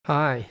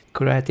Hi,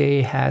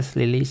 Creality has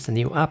released a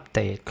new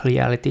update,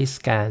 Creality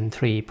Scan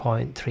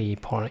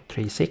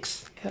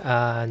 3.3.36,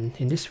 and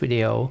in this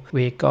video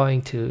we're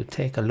going to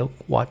take a look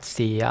what's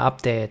the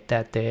update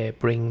that they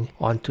bring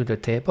onto the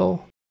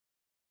table.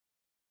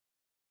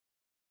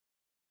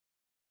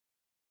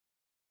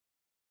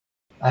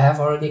 I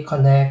have already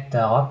connected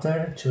the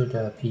Otter to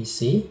the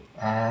PC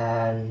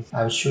and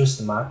I will choose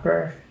the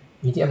marker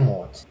medium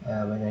mode.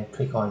 When I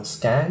click on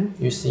scan,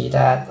 you see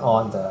that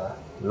on the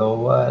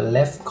lower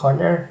left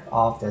corner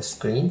of the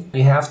screen,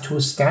 we have two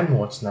scan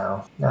modes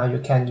now. Now you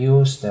can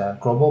use the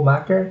global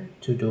marker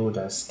to do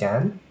the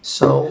scan.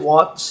 So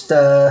what's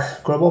the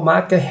global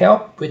marker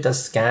help with the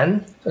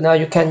scan? So now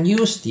you can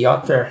use the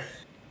Otter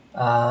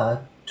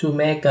to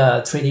make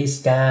a 3D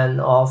scan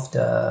of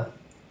the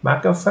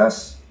marker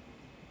first.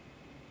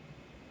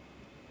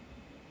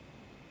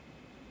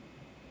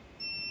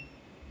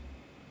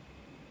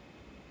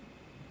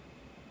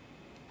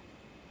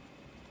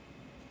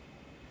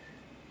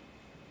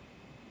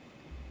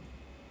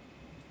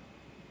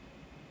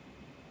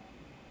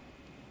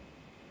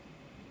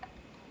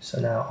 So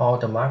now all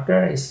the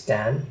marker is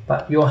scanned,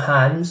 but your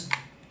hands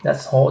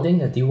that's holding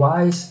the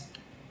device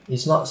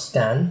is not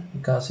scanned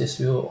because it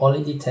will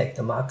only detect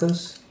the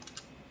markers.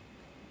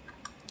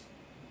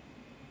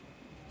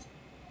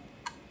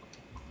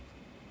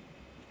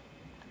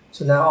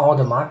 So now all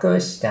the marker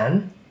is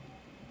scanned.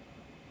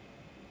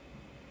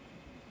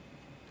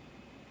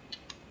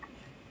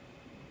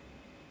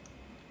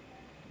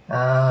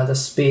 The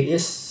speed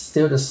is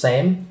still the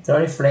same,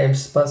 30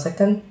 frames per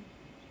second.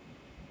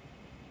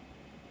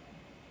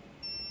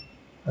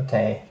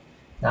 Okay,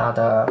 now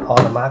all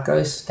the marker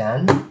is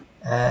scanned,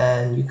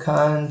 and you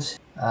can't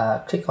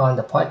click on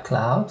the point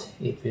cloud.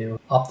 It will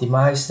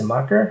optimize the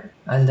marker,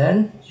 and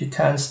then you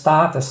can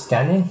start the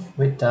scanning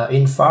with the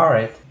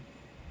infrared.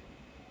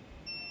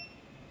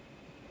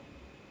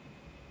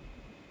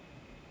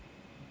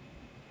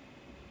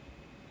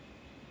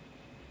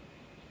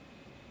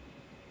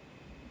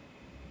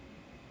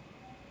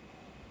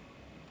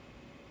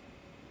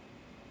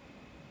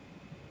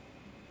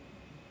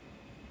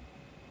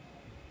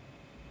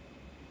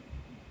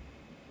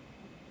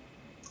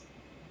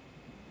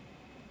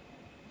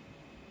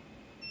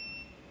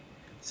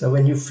 So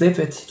when you flip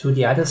it to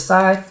the other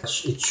side,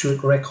 it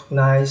should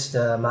recognize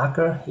the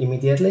marker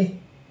immediately.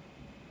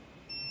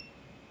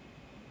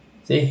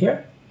 See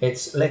here,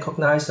 it's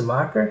recognized the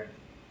marker.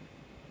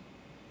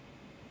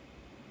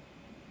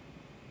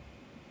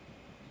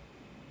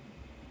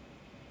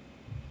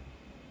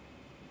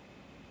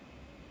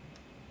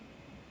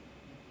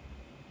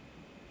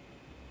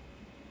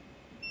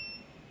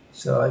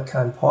 So I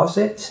can pause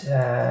it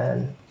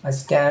and I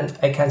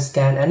can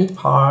scan any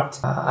part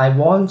I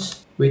want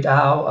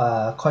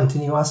without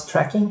continuous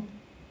tracking.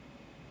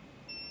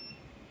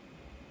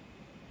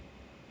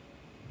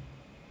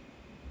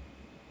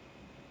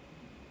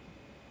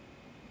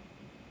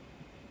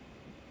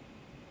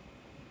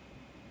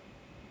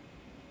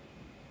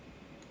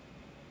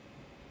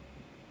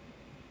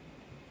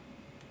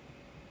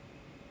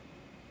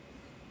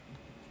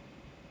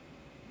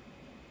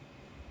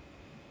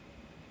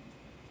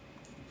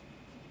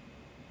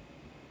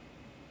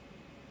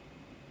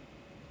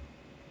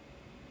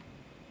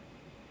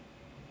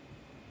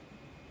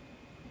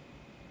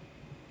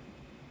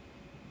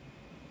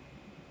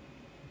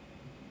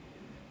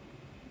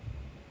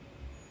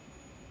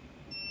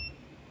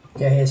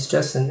 Okay, it's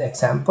just an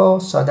example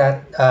so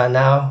that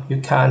now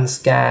you can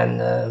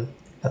scan a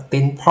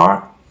thin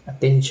part, a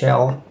thin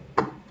shell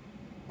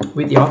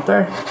with the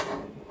Otter.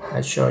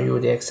 I'll show you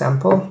the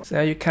example.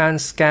 So you can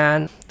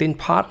scan thin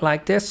part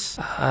like this.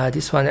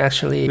 This one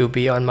actually will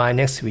be on my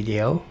next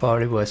video for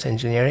reverse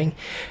engineering.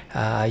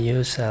 I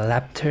use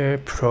Raptor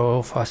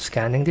Pro for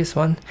scanning this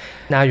one.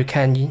 Now you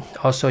can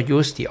also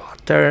use the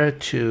Otter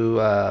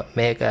to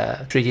make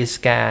a 3D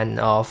scan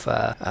of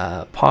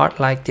a part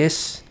like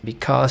this,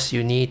 because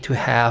you need to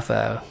have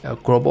a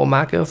global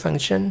marker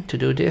function to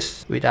do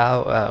this.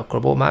 Without a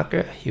global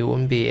marker, you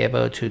won't be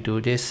able to do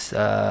this.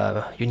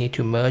 You need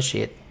to merge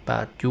it,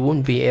 but you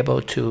won't be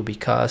able to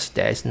because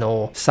there is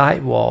no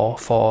sidewall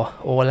for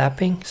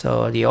overlapping.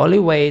 So the only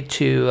way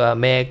to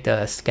make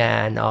the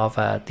scan of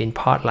a thin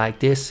part like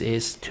this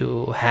is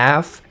to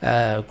have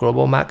a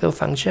global marker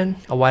function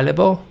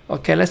available.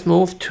 Okay, let's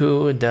move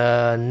to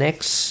the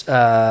next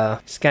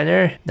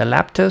scanner, the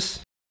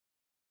Raptors.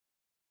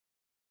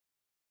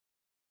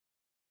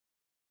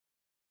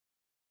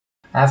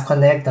 I've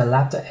connected the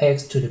Raptor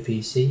X to the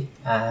PC,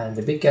 and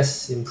the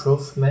biggest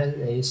improvement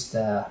is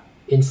the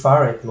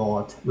infrared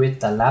mode with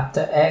the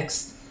Raptor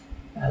X,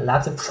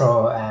 Raptor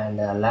Pro, and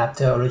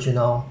Raptor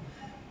Original.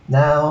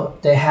 Now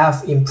they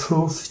have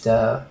improved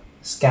the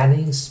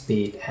scanning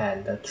speed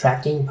and the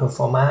tracking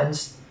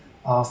performance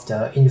of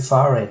the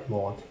infrared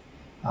mode.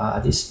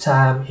 This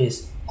time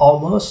is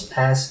almost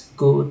as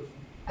good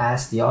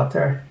as the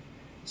Otter.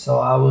 So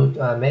I will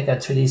make a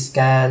 3D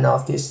scan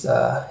of this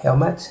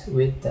helmet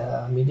with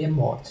the medium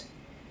mode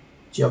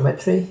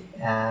geometry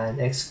and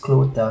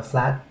exclude the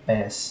flat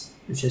base,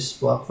 which is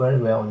work very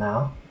well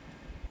now.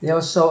 They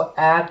also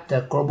add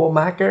the global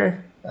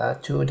marker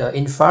to the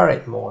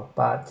infrared mode,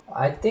 but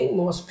I think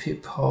most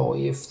people,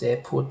 if they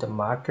put the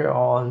marker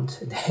on,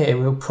 they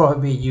will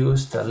probably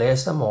use the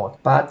laser mode.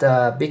 But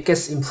the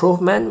biggest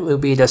improvement will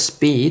be the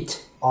speed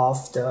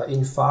of the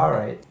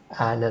infrared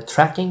and the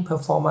tracking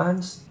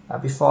performance.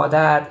 Before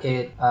that,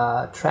 it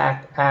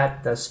tracked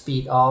at the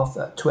speed of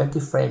 20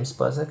 frames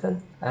per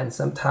second, and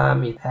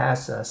sometimes it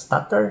has a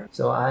stutter,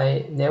 so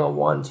I never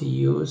want to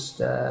use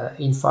the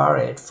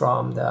infrared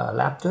from the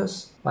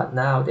Raptors. But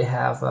now they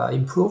have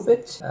improved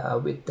it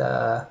with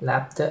the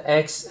Raptor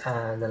X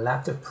and the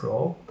Raptor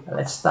Pro.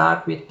 Let's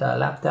start with the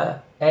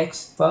Raptor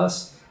X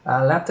first.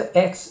 Raptor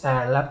X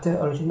and Raptor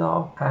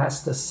Original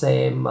has the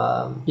same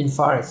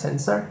infrared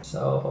sensor,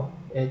 so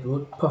it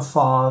would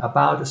perform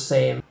about the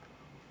same.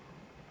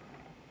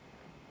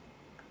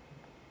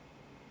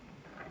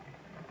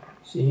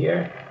 See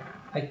here,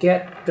 I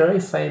get 30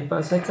 frames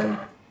per second,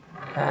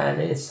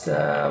 and it's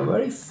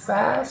very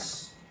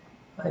fast.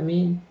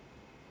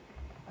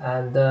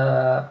 And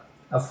a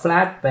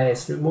flat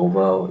base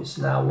removal is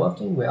now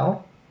working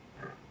well.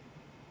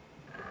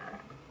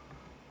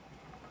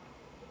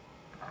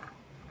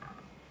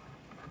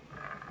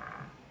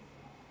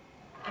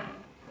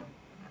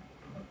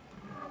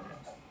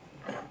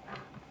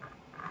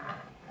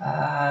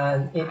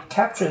 And it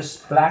captures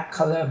black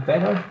color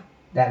better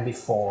than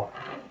before.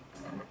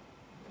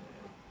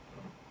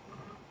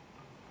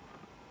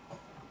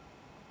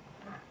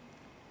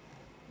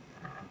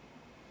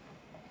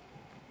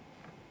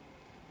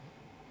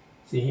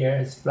 See here,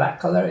 it's black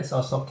color, it's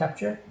also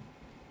captured.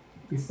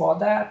 Before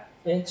that,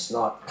 it's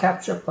not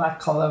captured black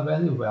color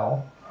very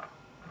well.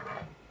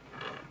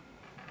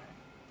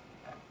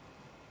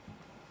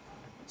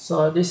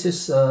 So this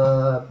is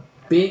a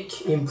big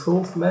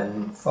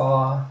improvement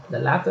for the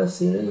Raptor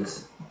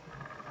series.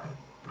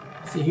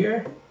 See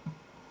here,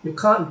 you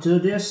can't do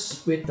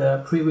this with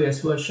the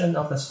previous version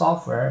of the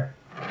software.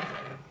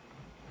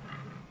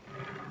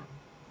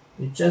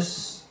 It's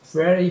just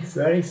very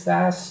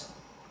fast.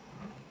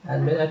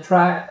 And when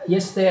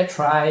yesterday I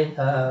tried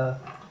 4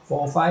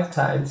 or 5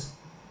 times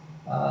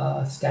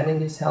scanning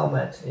this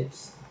helmet.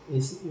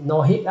 It's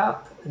no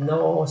hiccup,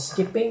 no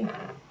skipping.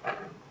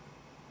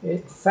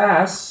 It's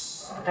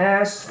fast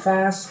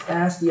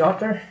as the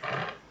Otter.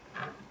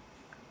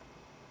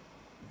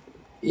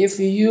 If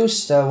you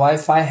use the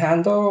Wi-Fi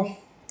handle,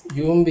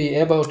 you won't be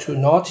able to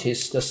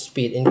notice the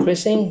speed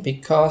increasing,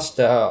 because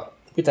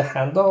with the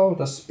handle,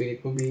 the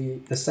speed will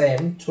be the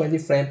same, 20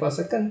 frames per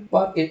second,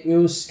 but it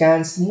will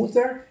scan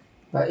smoother.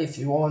 But if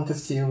you want to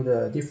feel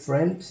the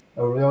difference,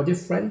 a real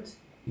difference,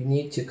 you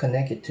need to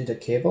connect it to the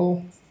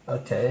cable.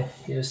 Okay,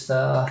 here's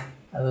the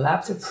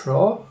Raptor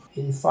Pro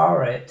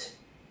infrared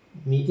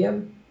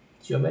medium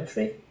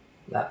geometry.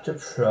 Raptor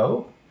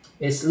Pro.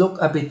 It's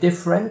look a bit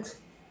different.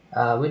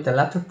 With the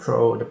Raptor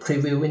Pro, the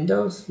preview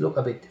windows look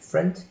a bit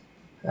different.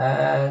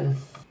 And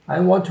I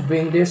want to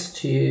bring this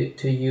to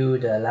you,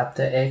 the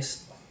Raptor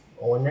X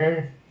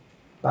owner,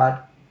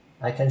 but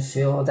I can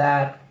feel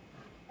that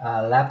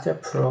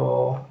Raptor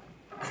Pro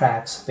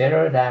tracks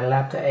better than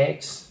Raptor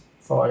X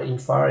for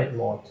infrared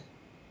mode.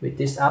 With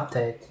this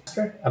update,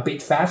 a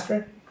bit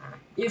faster.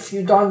 If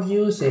you don't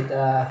use it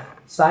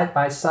side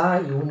by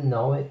side, you wouldn't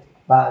know it.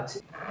 But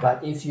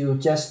if you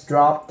just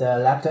drop the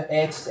Raptor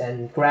X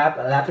and grab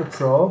a Raptor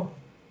Pro,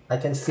 I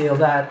can feel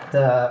that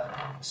the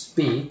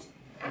speed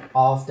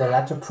of the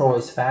Raptor Pro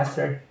is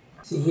faster.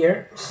 See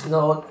here, it's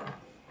no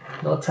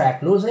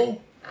track losing.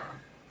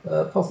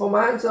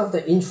 Performance of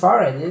the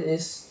infrared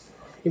is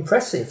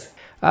impressive.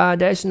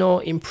 There's no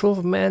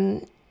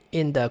improvement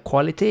in the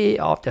quality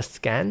of the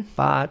scan,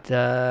 but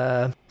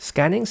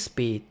scanning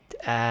speed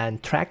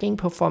and tracking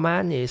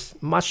performance is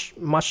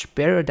much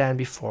better than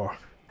before.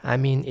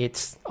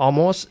 It's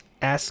almost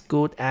as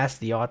good as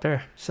the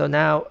Otter. So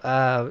now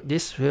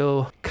this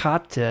will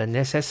cut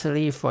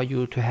necessary for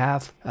you to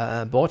have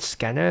both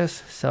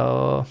scanners.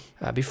 So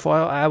before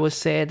I would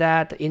say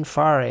that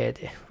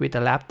infrared with the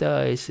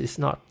Raptor is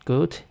not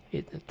good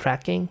in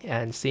tracking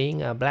and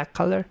seeing a black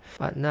color,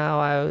 but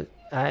now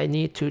I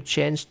need to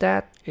change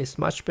that. It's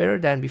much better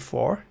than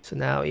before. So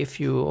now if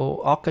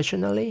you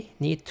occasionally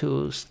need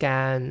to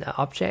scan an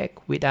object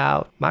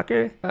without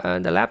marker,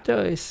 the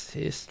Raptor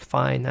is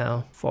fine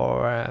now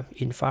for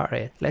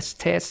infrared. Let's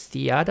test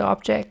the other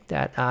object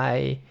that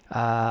I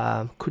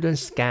couldn't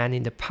scan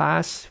in the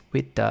past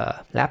with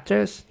the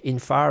Raptor's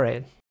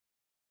infrared.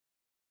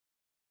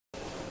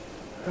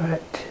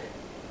 Alright,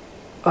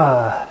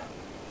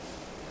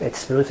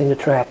 it's losing the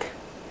track,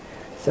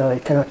 so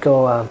it cannot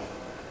go.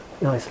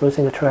 No, it's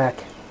losing the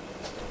track.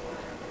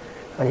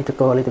 I need to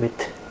go a little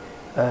bit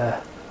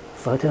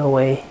further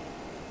away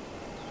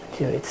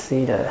till it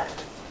see the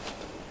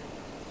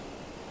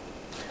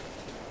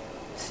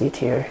seat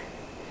here.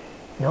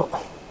 No,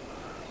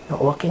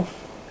 not working.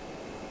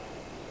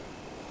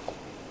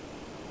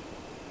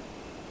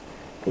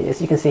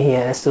 As you can see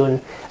here, as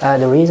soon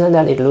the reason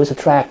that it loses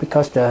track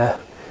because the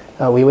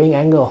viewing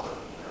angle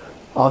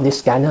of this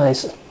scanner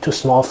is too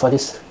small for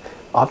this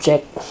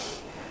object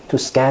to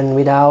scan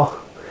without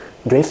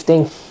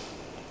drifting.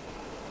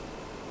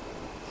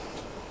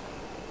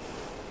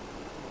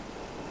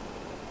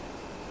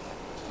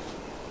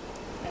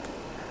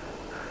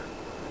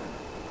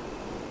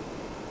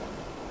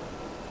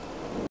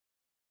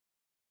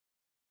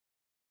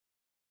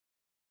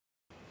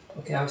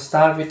 Okay, I'll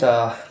start with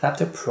the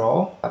Raptor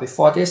Pro.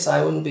 Before this,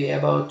 I wouldn't be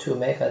able to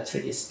make a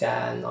 3D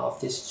scan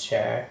of this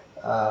chair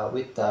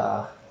with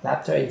the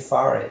Raptor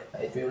infrared.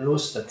 It will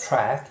lose the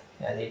track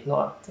and it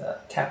not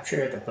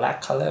capture the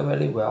black color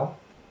very well.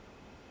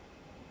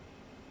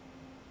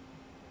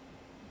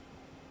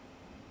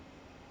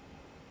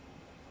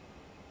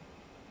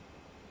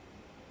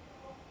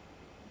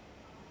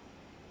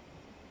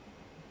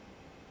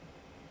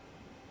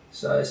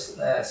 So it's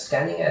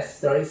scanning at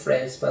 30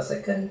 frames per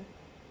second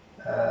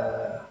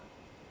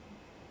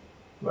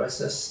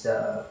versus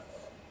the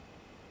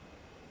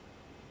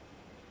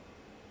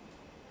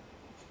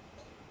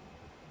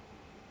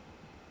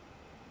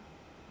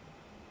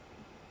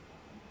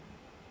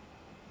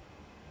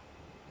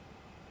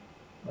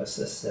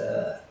versus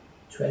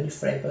 20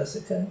 frames per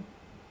second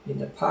in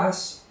the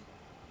past.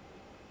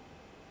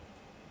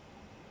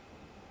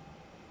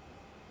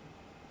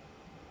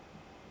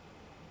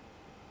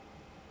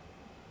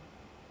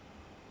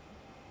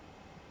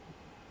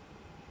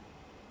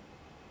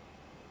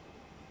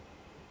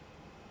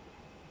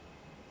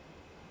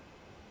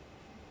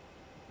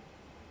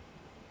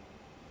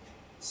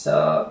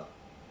 So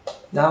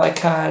now I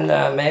can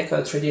make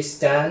a 3D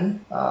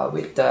scan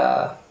with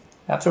the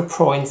Raptor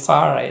Pro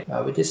infrared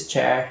with this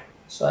chair.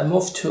 So I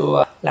move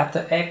to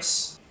Raptor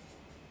X.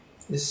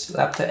 This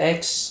Raptor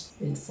X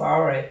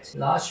infrared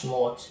large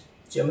mode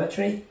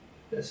geometry.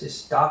 This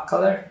is dark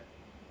color.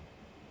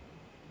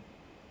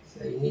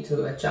 So you need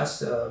to adjust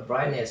the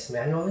brightness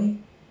manually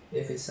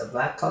if it's a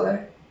black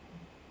color.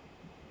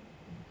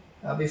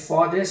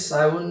 Before this,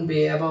 I wouldn't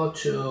be able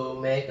to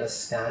make a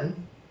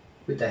scan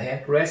with the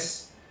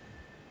headrest.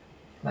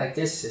 Like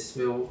this,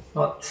 it will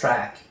not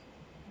track.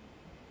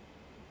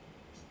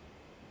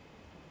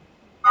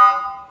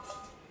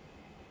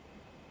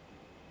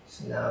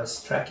 So now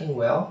it's tracking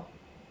well.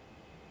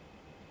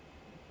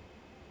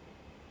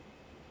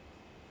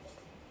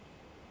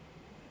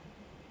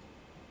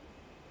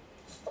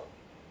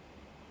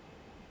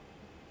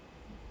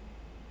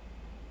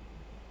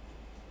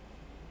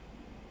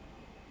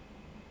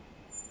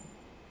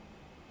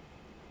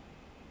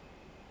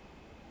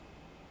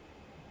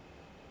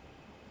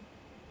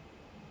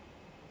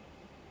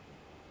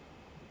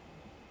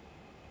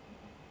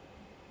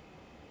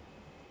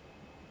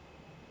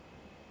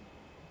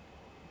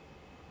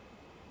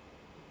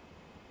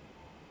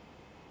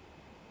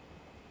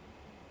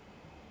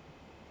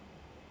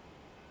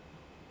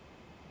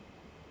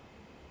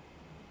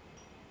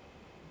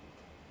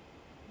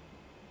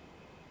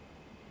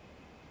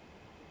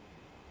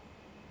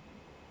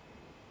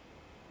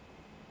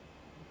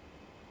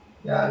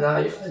 Yeah,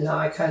 now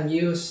I can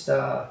use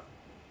the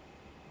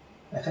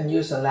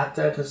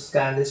Raptor to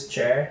scan this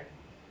chair.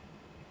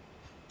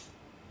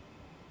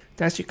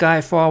 Thanks you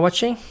guys for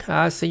watching.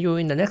 I'll see you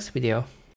in the next video.